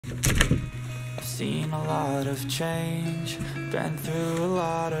Seen a lot of change, been through a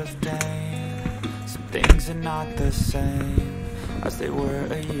lot of pain. Some things are not the same as they were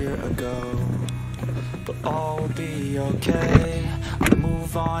a year ago, but all will be okay. I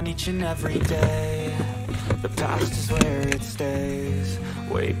move on each and every day. The past is where it stays,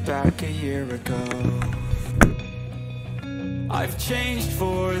 way back a year ago. I've changed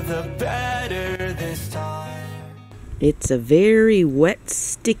for the better this time. It's a very wet,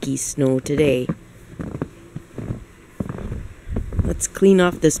 sticky snow today. Let's clean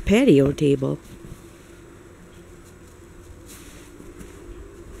off this patio table.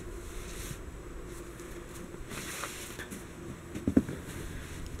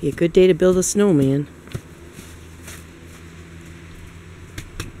 Be a good day to build a snowman.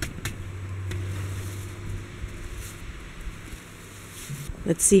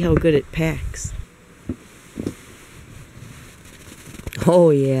 Let's see how good it packs.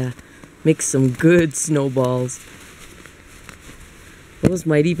 Oh yeah, makes some good snowballs. Those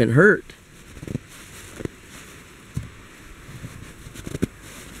might even hurt.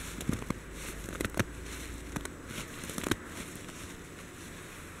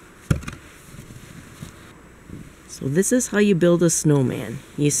 So this is how you build a snowman.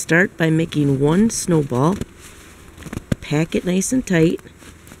 You start by making one snowball, pack it nice and tight.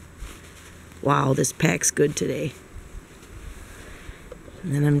 Wow, this packs good today.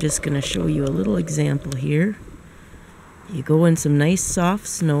 And then I'm just going to show you a little example here. You go in some nice soft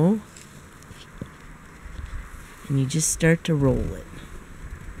snow and you just start to roll it.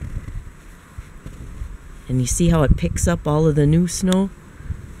 And you see how it picks up all of the new snow?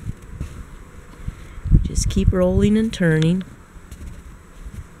 Just keep rolling and turning.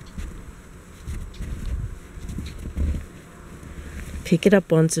 Pick it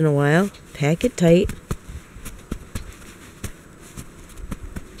up once in a while, pack it tight,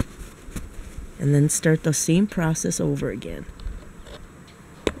 and then start the same process over again.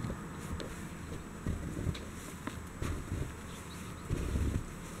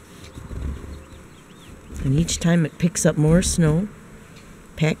 And each time it picks up more snow,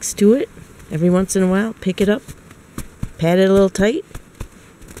 packs to it. Every once in a while, pick it up, pat it a little tight,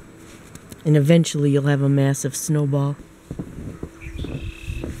 and eventually you'll have a massive snowball.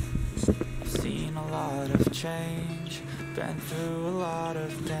 Seen a lot of change, been through a lot of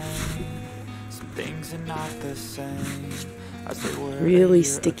pain. Some things are not the same as they were. Really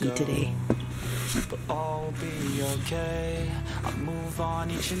sticky today. But all will be okay. I move on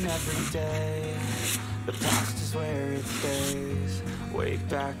each and every day. The past is where it stays, way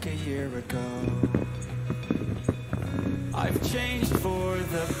back a year ago. I've changed for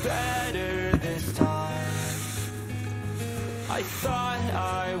the better this time. I thought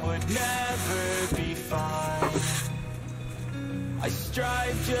I would never be fine. I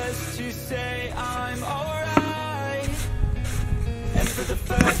strive just to say I'm alright. And for the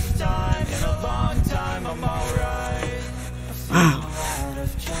first time in a long time, I'm alright. Wow.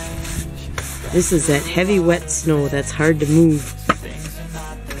 This is that heavy wet snow that's hard to move. Things are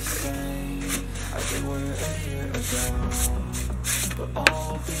not the same as they were a year ago, but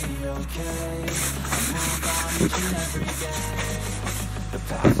all will be okay. I move on each and every day. The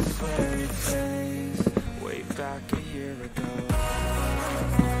past is where it stays, way back a year ago.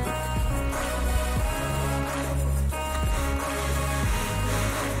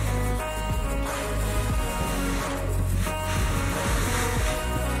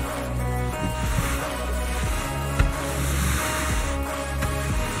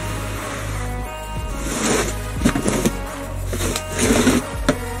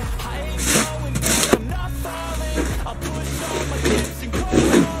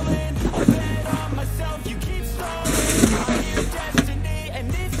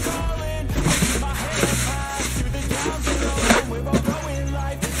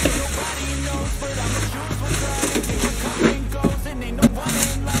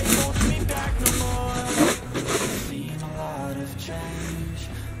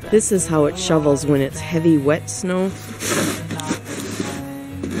 This is how it shovels when it's heavy wet snow.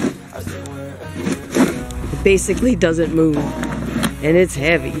 It basically doesn't move, and it's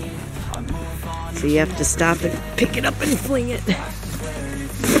heavy. So you have to stop and pick it up and fling it.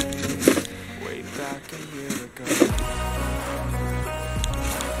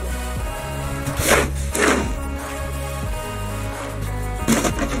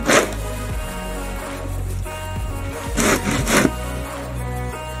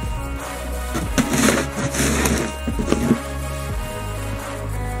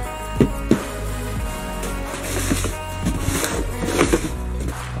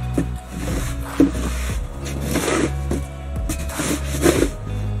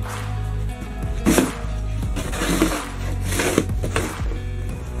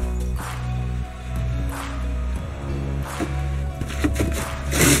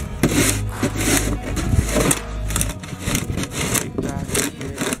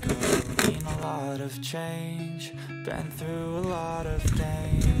 lot of change, been through a lot of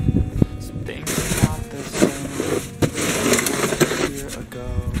pain. Some things are not the same as a year ago.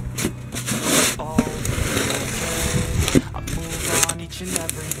 All okay, I move on each and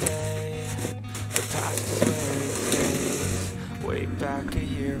every day. The past is where it stays, way back a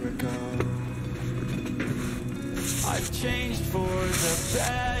year ago. I've changed for the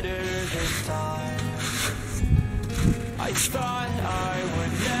better this time. I thought I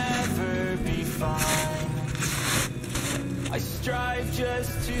would never be fine. I strive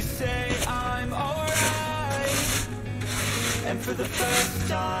just to say I'm alright. And for the first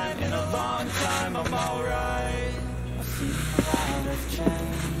time in a long time I'm alright. I've seen a lot of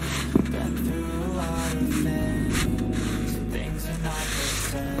change, been through a lot of things. Some things are not the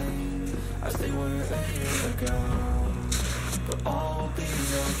same as they were a year ago. But all will be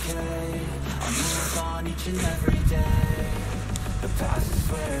okay, I move on each and every day. The past is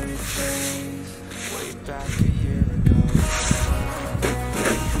where it stays, way back a year ago.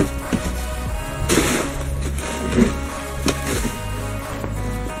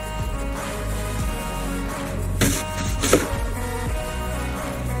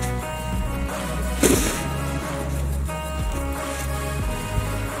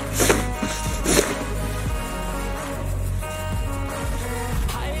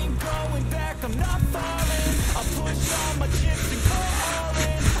 I'm not falling, I'll push all my chips and go all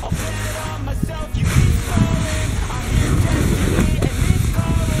in. I'll bet on myself, you keep falling. I hear destiny and it's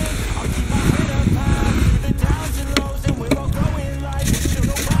calling. I'll keep my head up high through the downs and lows, and we're all going life. Still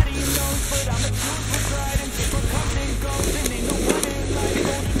nobody knows, but I'ma choose what's right and take what comes and goes. And ain't no one in life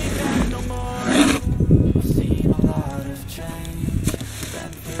holding me back no more. I've seen a lot of change, been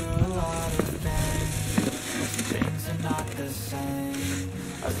through a lot of pain. Some things are not the same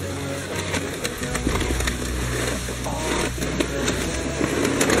as they were a year ago. All will be okay,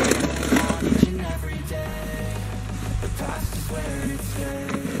 on each and every day. The past is where it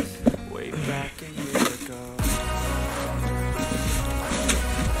stays, way back a year ago.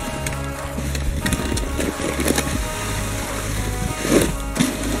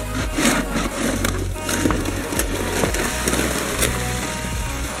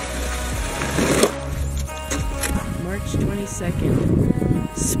 March 22nd.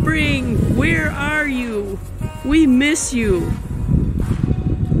 Spring, where are you? We miss you.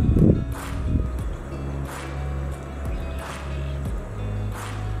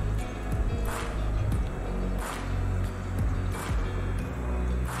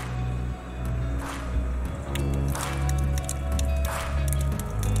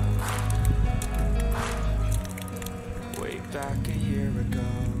 Way back a year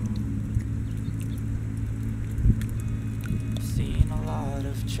ago. Seen a lot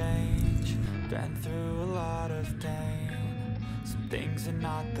of change, been through a lot of pain. Some things are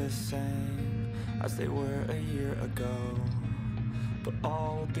not the same as they were a year ago. But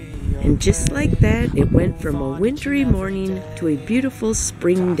all will be okay. And just like that, it went from a wintry morning to a beautiful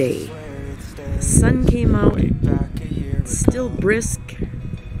spring day. The sun came out, still brisk,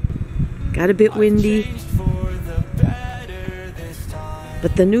 got a bit windy,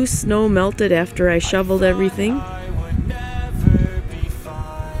 but the new snow melted after I shoveled everything.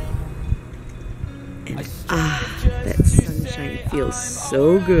 And that sunshine feels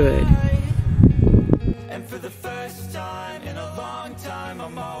so good. And for the first time in a long time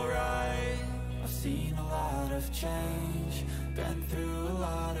I'm alright. I've seen a lot of change, been through a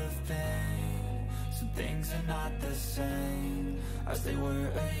lot of pain. Some things are not the same as they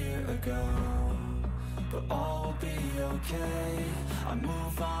were a year ago. But all will be okay, I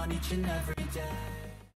move on each and every day.